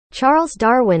Charles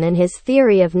Darwin and his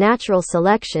theory of natural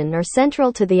selection are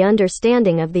central to the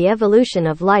understanding of the evolution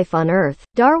of life on Earth.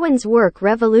 Darwin's work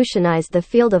revolutionized the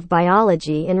field of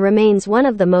biology and remains one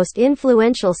of the most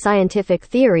influential scientific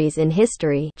theories in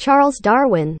history. Charles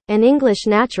Darwin, an English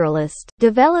naturalist,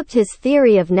 developed his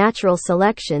theory of natural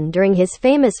selection during his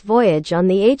famous voyage on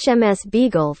the HMS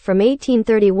Beagle from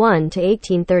 1831 to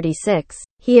 1836.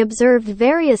 He observed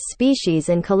various species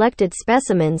and collected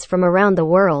specimens from around the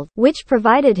world, which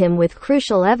provided him with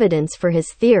crucial evidence for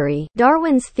his theory.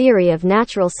 Darwin's theory of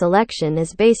natural selection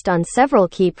is based on several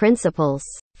key principles.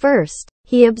 First,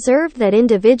 he observed that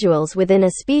individuals within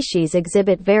a species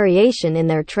exhibit variation in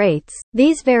their traits.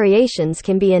 These variations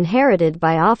can be inherited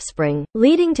by offspring,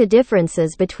 leading to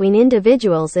differences between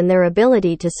individuals in their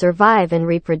ability to survive and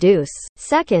reproduce.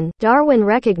 Second, Darwin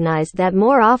recognized that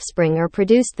more offspring are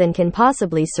produced than can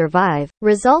possibly survive,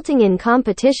 resulting in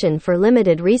competition for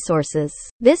limited resources.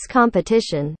 This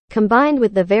competition, combined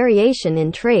with the variation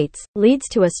in traits, leads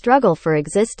to a struggle for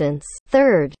existence.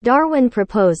 Third, Darwin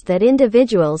proposed that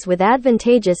individuals with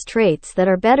advantageous traits that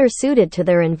are better suited to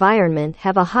their environment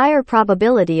have a higher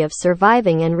probability of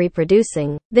surviving and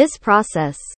reproducing. This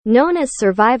process, known as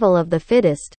survival of the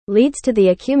fittest, leads to the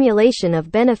accumulation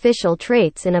of beneficial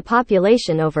traits in a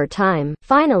population over time.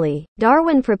 Finally,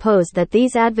 Darwin proposed that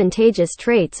these advantageous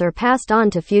traits are passed on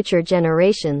to future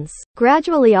generations,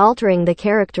 gradually altering the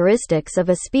characteristics of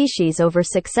a species over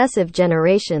successive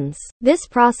generations. This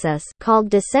process, called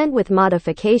descent with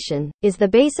modification, is the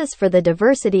basis for the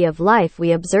diversity of life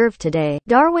we observe today.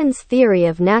 Darwin's theory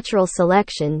of natural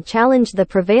selection challenged the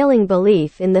prevailing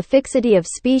belief in the fixity of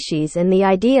species and the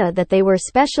idea that they were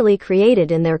specially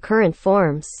created in their current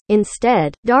forms.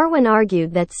 Instead, Darwin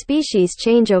argued that species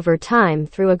change over time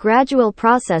through a gradual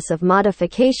process of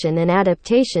modification and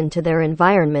adaptation to their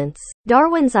environments.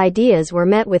 Darwin's ideas were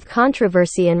met with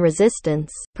controversy and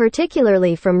resistance,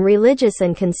 particularly from religious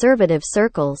and conservative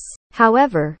circles.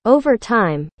 However, over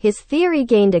time, his theory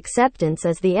gained acceptance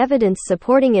as the evidence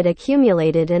supporting it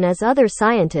accumulated and as other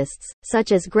scientists,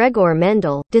 such as Gregor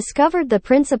Mendel, discovered the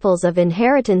principles of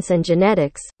inheritance and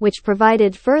genetics, which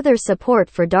provided further support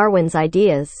for Darwin's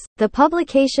ideas. The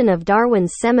publication of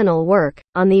Darwin's seminal work,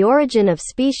 On the Origin of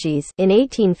Species, in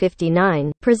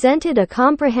 1859, presented a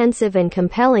comprehensive and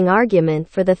compelling argument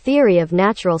for the theory of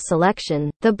natural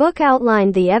selection. The book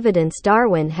outlined the evidence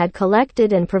Darwin had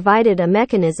collected and provided a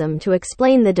mechanism to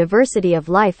explain the diversity of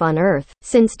life on Earth.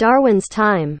 Since Darwin's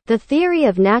time, the theory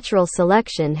of natural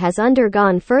selection has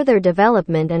undergone further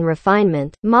development and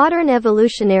refinement. Modern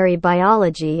evolutionary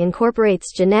biology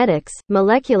incorporates genetics,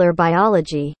 molecular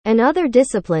biology, and other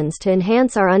disciplines to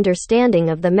enhance our understanding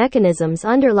of the mechanisms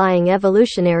underlying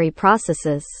evolutionary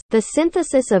processes. The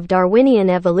synthesis of Darwinian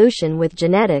evolution with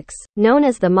genetics, known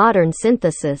as the modern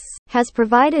synthesis, has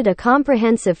provided a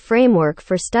comprehensive framework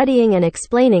for studying and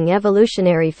explaining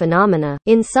evolutionary phenomena.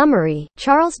 In summary,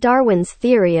 Charles Darwin's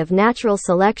theory of natural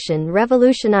selection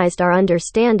revolutionized our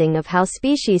understanding of how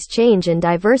species change and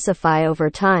diversify over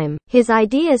time. His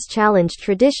ideas challenged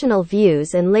traditional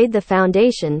views and laid the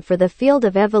foundation for the field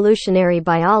of evolutionary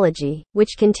biology,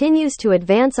 which continues to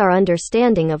advance our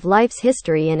understanding of life's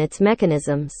history and its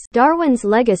mechanisms. Darwin's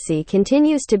legacy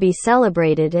continues to be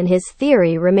celebrated and his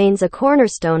theory remains a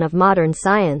cornerstone of modern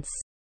science.